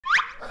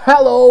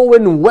Hello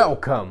and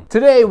welcome!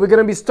 Today we're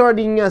gonna be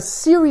starting a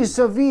series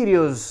of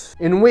videos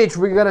in which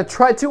we're gonna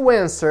try to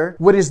answer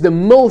what is the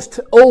most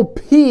OP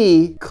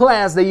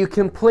class that you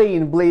can play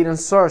in Blade and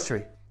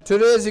Sorcery.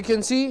 Today, as you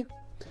can see,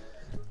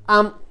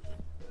 I'm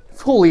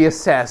fully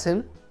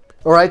assassin.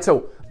 Alright,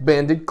 so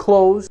banded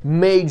clothes,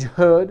 mage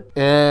hood,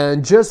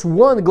 and just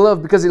one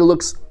glove because it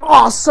looks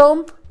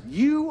awesome.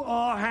 You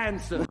are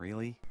handsome.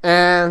 Really?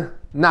 And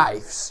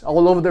knives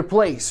all over the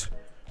place.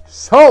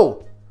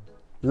 So,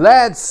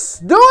 let's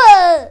do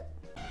it!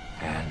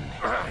 And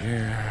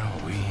here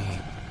we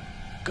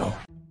go.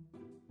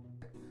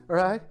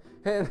 Alright,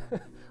 and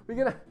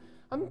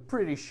I'm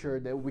pretty sure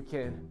that we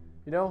can,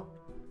 you know,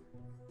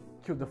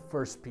 kill the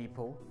first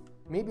people.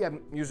 Maybe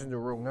I'm using the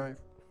wrong knife.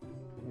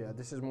 Yeah,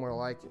 this is more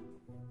like it.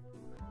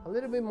 A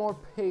little bit more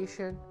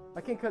patient.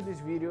 I can cut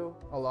this video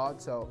a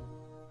lot, so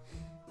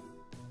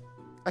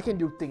I can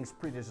do things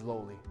pretty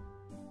slowly.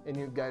 And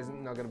you guys are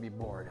not gonna be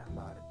bored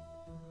about it.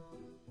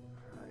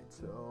 Alright,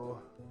 so...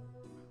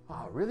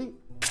 Oh, really?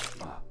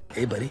 Oh.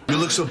 Hey, buddy. You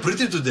look so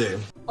pretty today.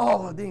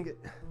 Oh, dang it.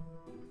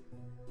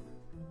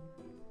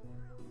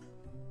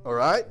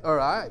 Alright,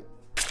 alright.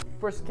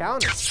 First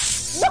counter.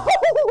 No!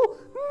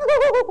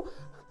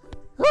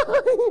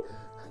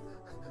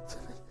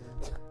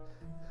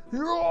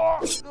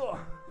 No!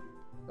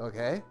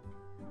 Okay.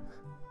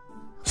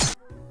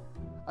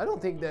 I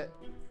don't think that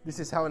this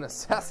is how an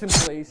assassin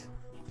plays.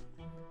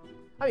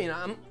 I mean,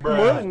 I'm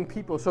murdering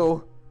people,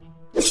 so...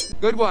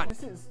 Good one.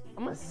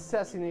 I'm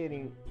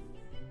assassinating.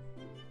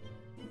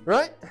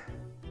 Right?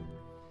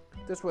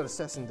 That's what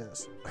assassin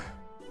does.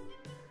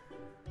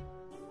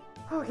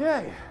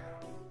 Okay.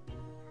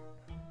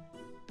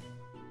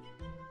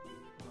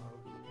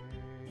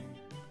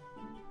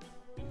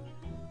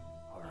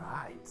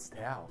 Alright,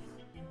 stealth.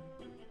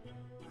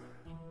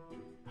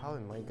 How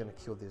am I gonna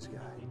kill this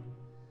guy?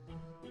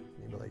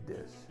 Maybe like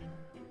this.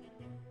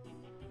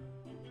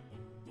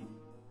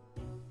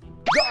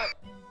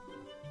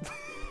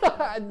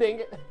 God!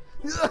 Dang it!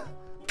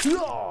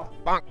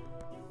 Bonk.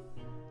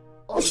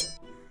 Oh.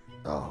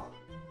 Oh.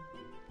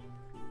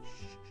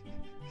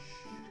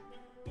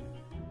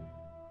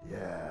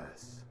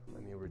 Yes.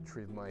 Let me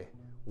retrieve my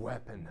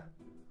weapon.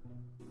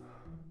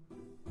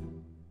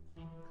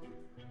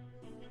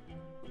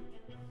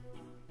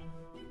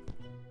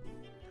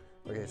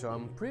 Okay, so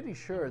I'm pretty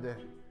sure that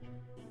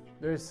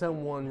there's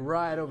someone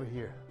right over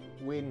here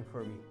waiting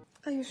for me.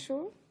 Are you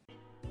sure?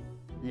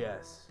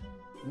 Yes.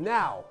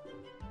 Now,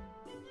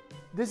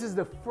 this is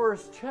the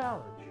first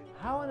challenge.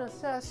 How an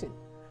assassin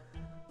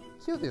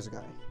kill this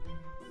guy.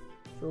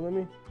 So let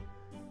me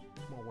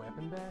put my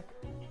weapon back,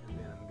 and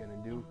then I'm gonna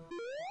do.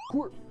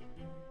 All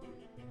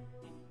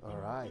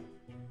right.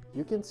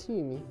 You can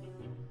see me.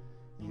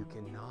 You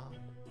cannot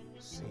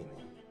see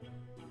me.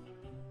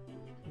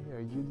 Hey, are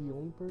you the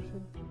only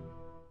person?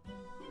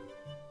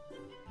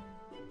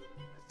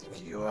 I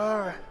think you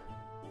are.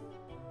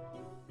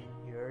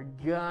 You're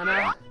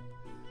gonna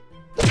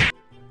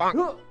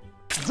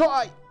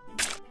die.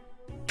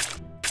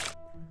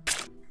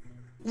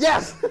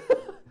 Yes!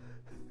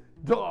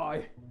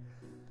 Die.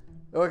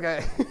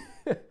 Okay.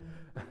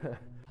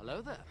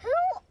 Hello there. Who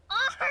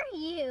are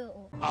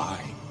you?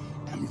 I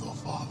am your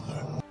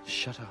father.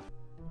 Shut up.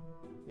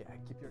 Yeah,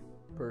 keep your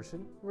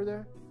person over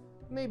there.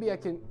 Maybe I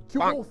can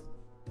kill Bonk. both.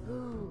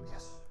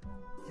 Yes.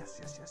 Yes,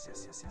 yes, yes,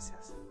 yes, yes, yes,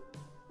 yes.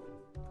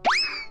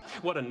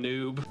 What a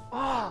noob.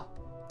 Ah,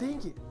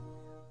 dang it.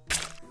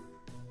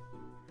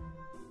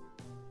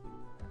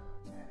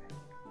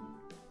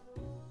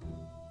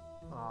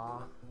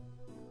 Ah.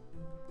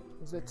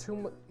 Was that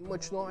too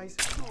much noise?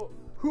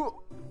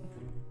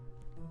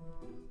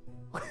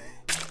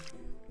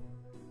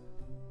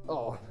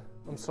 Oh,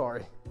 I'm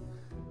sorry.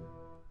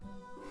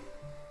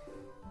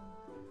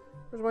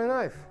 Where's my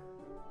knife?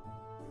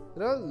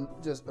 Did I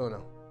just... Oh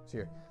no, it's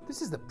here.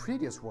 This is the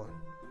prettiest one.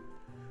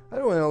 I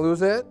don't want to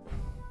lose it.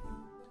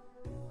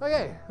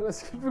 Okay,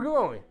 let's keep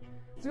going.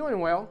 It's going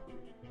well.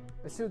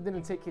 I still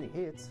didn't take any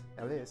hits,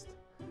 at least.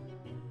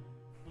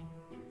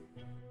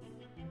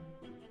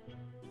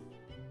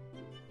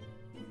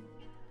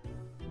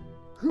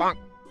 Bonk.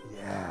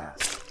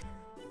 Yes.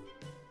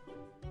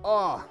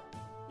 Oh,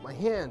 my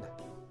hand.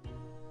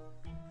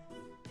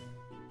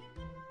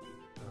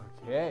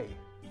 Okay.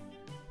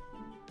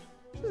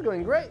 This is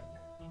going great.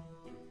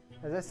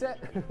 As I said,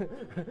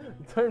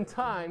 turn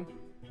time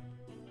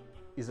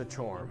is a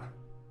charm.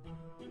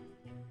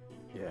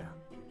 Yeah.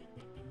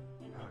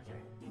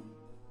 Okay.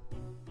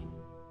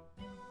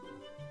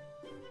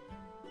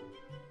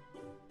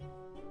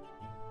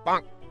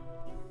 Bonk.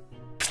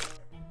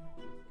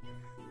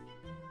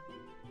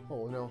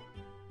 Oh no.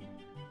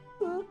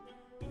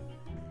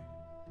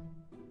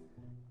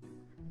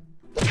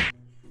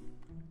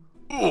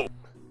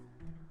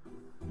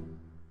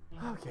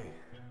 Okay.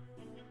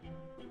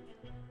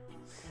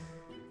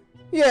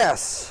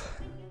 Yes.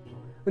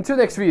 Until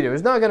next video.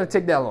 It's not gonna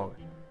take that long.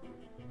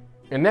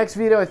 In next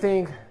video, I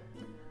think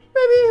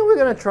maybe we're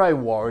gonna try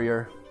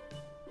warrior.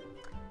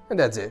 And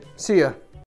that's it. See ya.